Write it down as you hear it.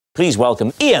Please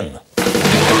welcome Ian.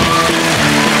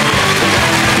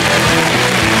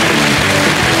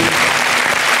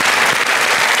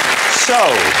 So,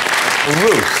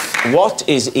 Ruth, what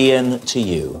is Ian to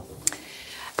you?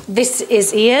 This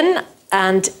is Ian,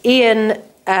 and Ian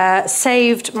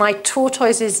saved my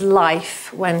tortoise's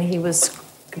life when he was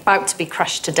about to be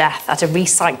crushed to death at a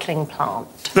recycling plant.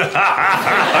 Right.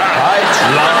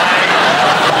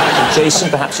 Jason,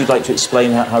 perhaps you'd like to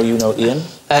explain how you know Ian?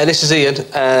 This is Ian.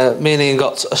 Me and Ian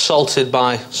got assaulted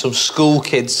by some school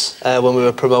kids when we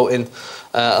were promoting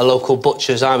a local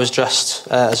butcher's. I was dressed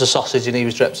as a sausage and he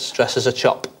was dressed as a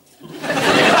chop.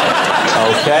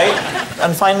 OK.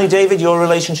 And finally, David, your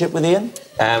relationship with Ian?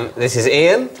 This is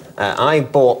Ian. I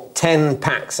bought 10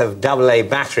 packs of AA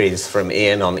batteries from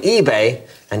Ian on eBay,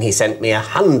 and he sent me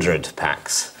 100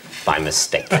 packs by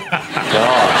mistake.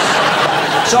 Gosh.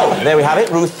 So, there we have it.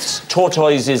 Ruth's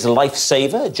tortoise's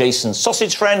lifesaver, Jason's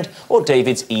sausage friend, or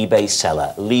David's eBay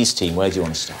seller. Lee's team, where do you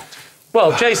want to start?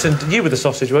 Well, Jason, you were the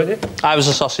sausage, weren't you? I was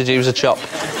a sausage, he was a chop.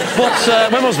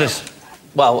 When was this?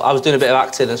 Well, I was doing a bit of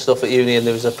acting and stuff at uni, and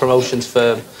there was a promotions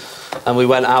firm, and we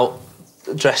went out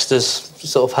dressed as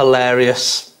sort of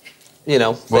hilarious, you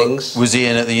know, things. Was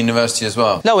Ian at the university as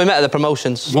well? No, we met at the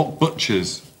promotions. What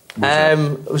butchers?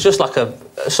 It was just like a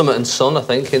Summit and Son, I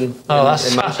think, in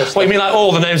Manchester. What, you mean like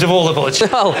all the names of all the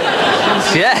butchers? Well,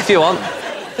 yeah, if you want.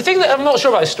 The thing that I'm not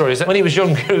sure about his story is that when he was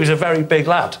younger, he was a very big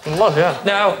lad. He was, yeah.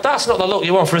 Now, that's not the look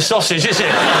you want for a sausage, is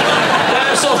it?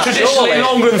 Sort of traditionally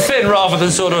long and thin rather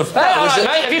than sort of... Hey, all right,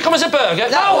 mate, have you come as a burger?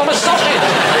 No, I'm a sausage.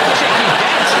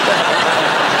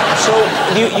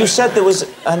 So, you said there was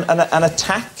an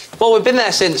attack? Well, we've been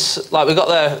there since, like, we got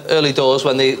there early doors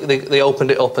when they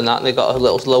opened it up and that, and they got a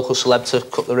little local celeb to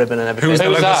cut the ribbon and everything. Who was the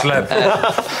local celeb?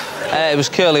 It was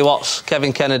Curly Watts,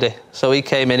 Kevin Kennedy. So he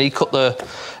came in, he cut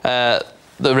the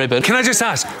ribbon. Can I just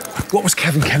ask, what was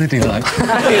Kevin Kennedy like?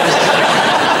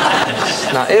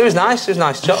 It was nice. It was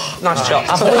nice chop. Nice chop.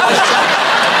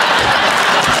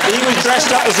 He was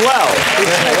dressed up as well.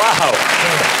 Wow.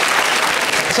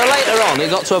 So later on, it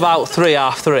got to about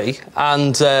 3:30,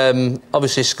 and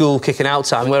obviously school kicking out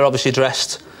time. We're obviously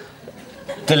dressed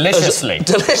Deliciously.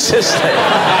 Deliciously.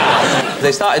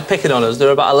 They started picking on us. They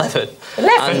were about 11.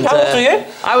 11? And, How old were you?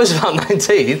 I was about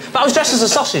 19, but I was dressed as a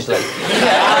sausage, Lee.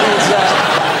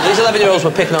 And these 11-year-olds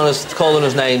were picking on us, calling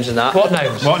us names and that. What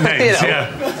names? What names, You know.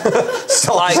 yeah.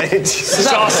 Sausage.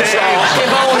 Sausage.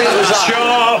 If only it was that.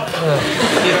 Chop.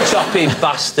 You choppy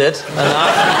bastard and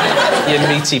that. You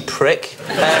meaty prick.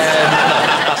 No,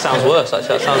 that sounds worse,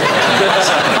 actually.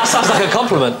 That sounds like a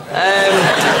compliment.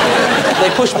 They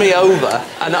pushed me over,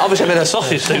 and obviously I'm in a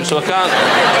sausage suit, so I can't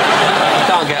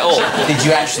get up. Did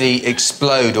you actually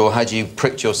explode, or had you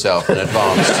pricked yourself in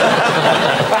advance?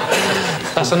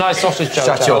 That's a nice sausage joke.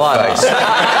 Shut your face.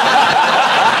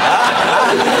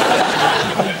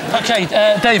 OK,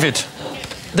 David,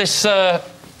 this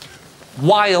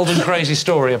wild and crazy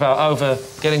story about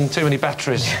getting too many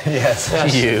batteries. Yes.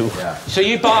 You. Yeah. So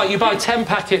you buy 10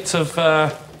 packets of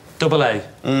AA.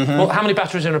 Mm-hmm. Well, how many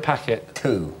batteries in a packet?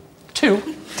 2. 2?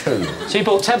 2. So you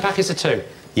bought 10 packets of 2?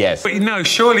 Yes. But no,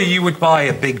 surely you would buy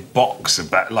a big box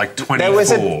of like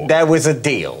 24. There was a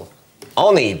deal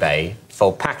on eBay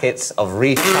for packets of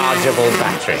rechargeable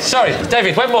batteries. Sorry,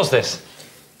 David, when was this?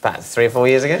 About 3 or 4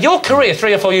 years ago. Your career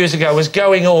 3 or 4 years ago was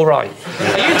going all right.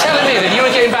 Are you telling me that you were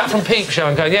getting back from Peep Show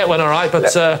and going, yeah, it went all right,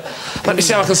 but let me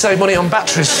see how I can save money on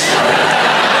batteries?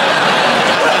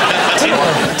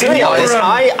 To be honest,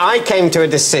 I came to a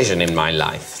decision in my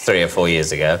life 3 or 4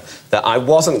 years ago that I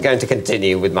wasn't going to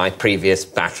continue with my previous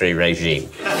battery regime.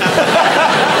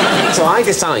 So I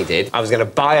decided I was going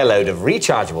to buy a load of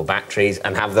rechargeable batteries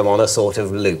and have them on a sort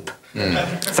of loop.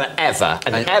 Forever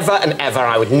and ever and ever.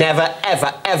 I would never,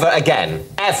 ever, ever again,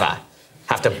 ever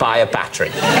have to buy a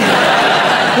battery.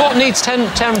 What needs 10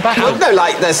 batteries? Oh, no,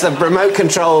 like, there's the remote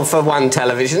control for one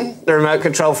television, the remote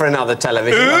control for another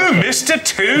television. Ooh, Mr.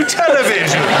 2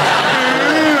 television.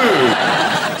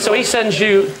 Ooh. So he sends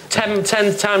you 10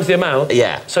 times the amount?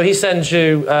 Yeah. So he sends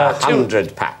you...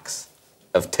 100 packs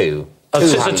of 2.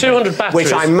 So 200 batteries.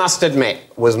 Which I must admit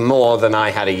was more than I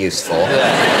had a use for.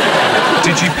 Yeah.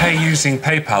 Did you pay using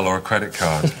PayPal or a credit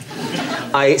card?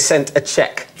 I sent a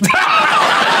cheque.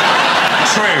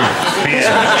 True.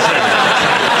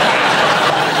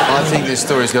 I think this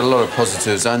story's got a lot of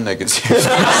positives and negatives.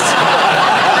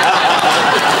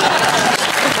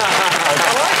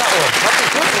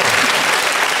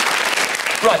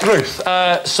 Right,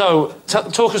 Ruth, so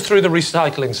talk us through the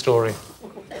recycling story.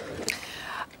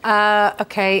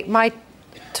 OK, my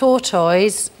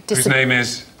tortoise... Whose name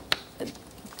is?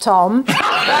 Tom.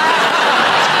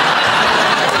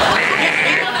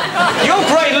 Your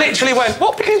brain literally went,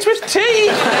 what begins with T?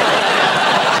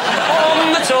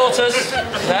 On the tortoise.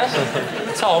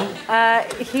 Yes. Tom?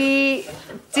 He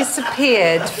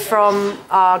disappeared from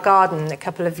our garden a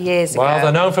couple of years ago. Well,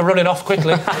 they're known for running off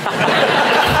quickly.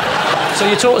 So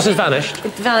your tortoise has vanished?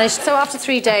 It vanished. So after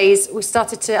 3 days, we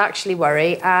started to actually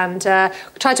worry and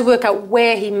tried to work out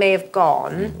where he may have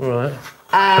gone. Right.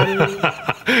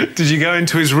 Did you go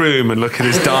into his room and look at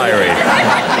his diary?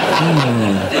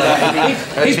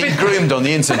 He's been groomed on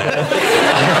the internet.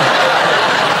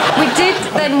 We did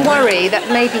then worry that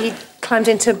maybe he'd climbed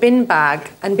into a bin bag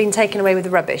and been taken away with the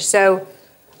rubbish. So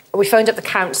we phoned up the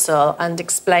council and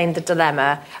explained the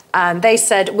dilemma, and they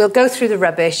said, we'll go through the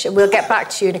rubbish and we'll get back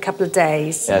to you in a couple of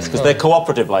days. Yes, because they're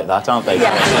cooperative like that, aren't they?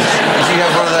 Yeah. If you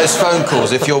have one of those phone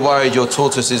calls, if you're worried your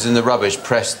tortoise is in the rubbish,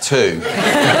 press 2.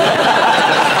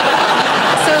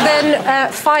 So then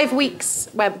 5 weeks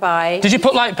went by. Did you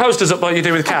put, like, posters up like you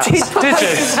do with cats? Did you?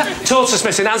 Tortoise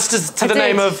missing, answers to the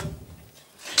name of...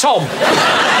 Tom.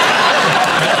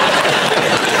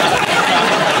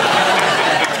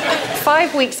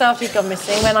 5 weeks after he'd gone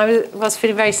missing, when I was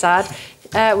feeling very sad,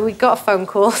 we got a phone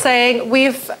call saying,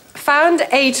 we've found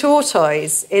a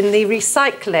tortoise in the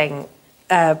recycling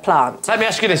plant. Let me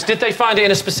ask you this, did they find it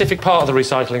in a specific part of the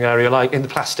recycling area, like in the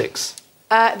plastics?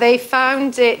 They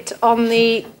found it on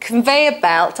the conveyor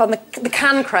belt, on the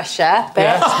can crusher bit.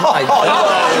 Yeah.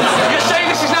 You're saying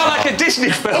this is now like a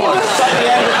Disney film? It's like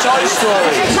the end of Toy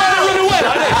Story. You're trying to run away,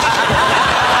 aren't you?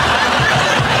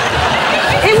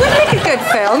 It would make a good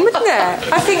film, wouldn't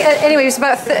it? I think, anyway, it was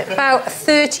about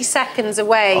 30 seconds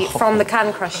away from the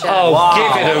can crusher. Oh, wow.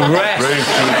 Give it a rest.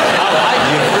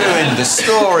 You've ruined the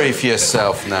story for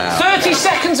yourself now. 30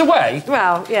 seconds away?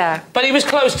 Well, yeah. But he was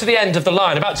close to the end of the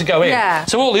line, about to go in. Yeah.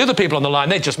 So all the other people on the line,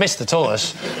 they just missed the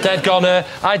tortoise. They'd gone,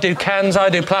 I do cans,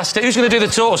 I do plastic. Who's going to do the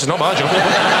tortoise? It's not my job.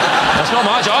 That's not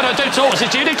my job. I don't do tortoises.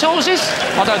 Do you do tortoises?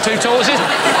 I don't do tortoises.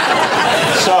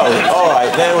 So, all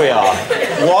right, there we are.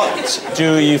 What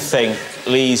do you think,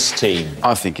 Lee's team?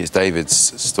 I think it's David's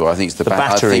story. I think it's the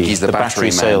battery. I think he's the battery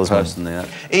man, salesman. personally.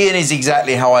 Ian is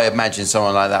exactly how I imagine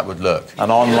someone like that would look.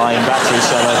 An online battery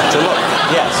seller to look.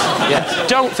 Yes, yes.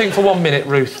 Don't think for 1 minute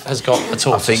Ruth has got a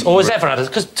tortoise. Or has ever had it.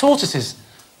 Because tortoises,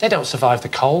 they don't survive the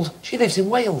cold. She lives in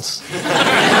Wales.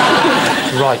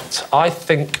 Right, I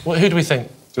think... Well, who do we think?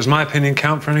 Does my opinion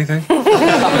count for anything? No.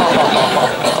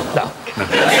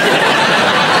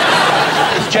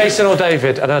 Jason or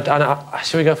David?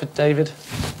 Should we go for David?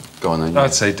 Go on then.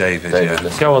 I'd say David, yeah.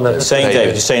 Let's go on then. Saying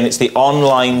David, you're saying it's the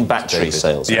online battery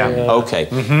sales. Yeah. OK.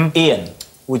 Ian,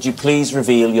 would you please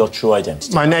reveal your true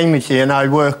identity? My name is Ian. I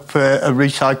work for a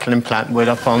recycling plant with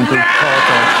up on Good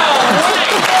Cargo.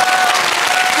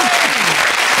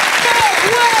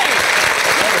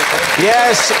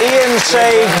 Yes, Ian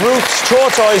saved Ruth's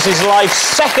tortoise's life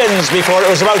seconds before it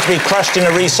was about to be crushed in a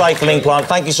recycling plant.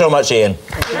 Thank you so much, Ian.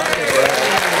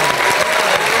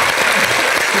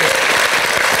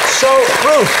 So,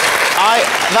 Ruth,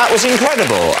 that was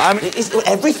incredible. Is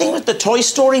everything with the Toy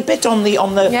Story bit on the...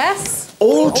 Yes.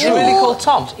 All true. He's really called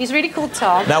Tom. He's really called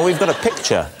Tom. Now, we've got a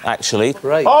picture, actually.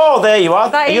 Great. Oh, there you are.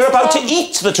 That is You're about Tom. to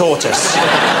eat the tortoise.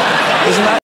 Isn't that...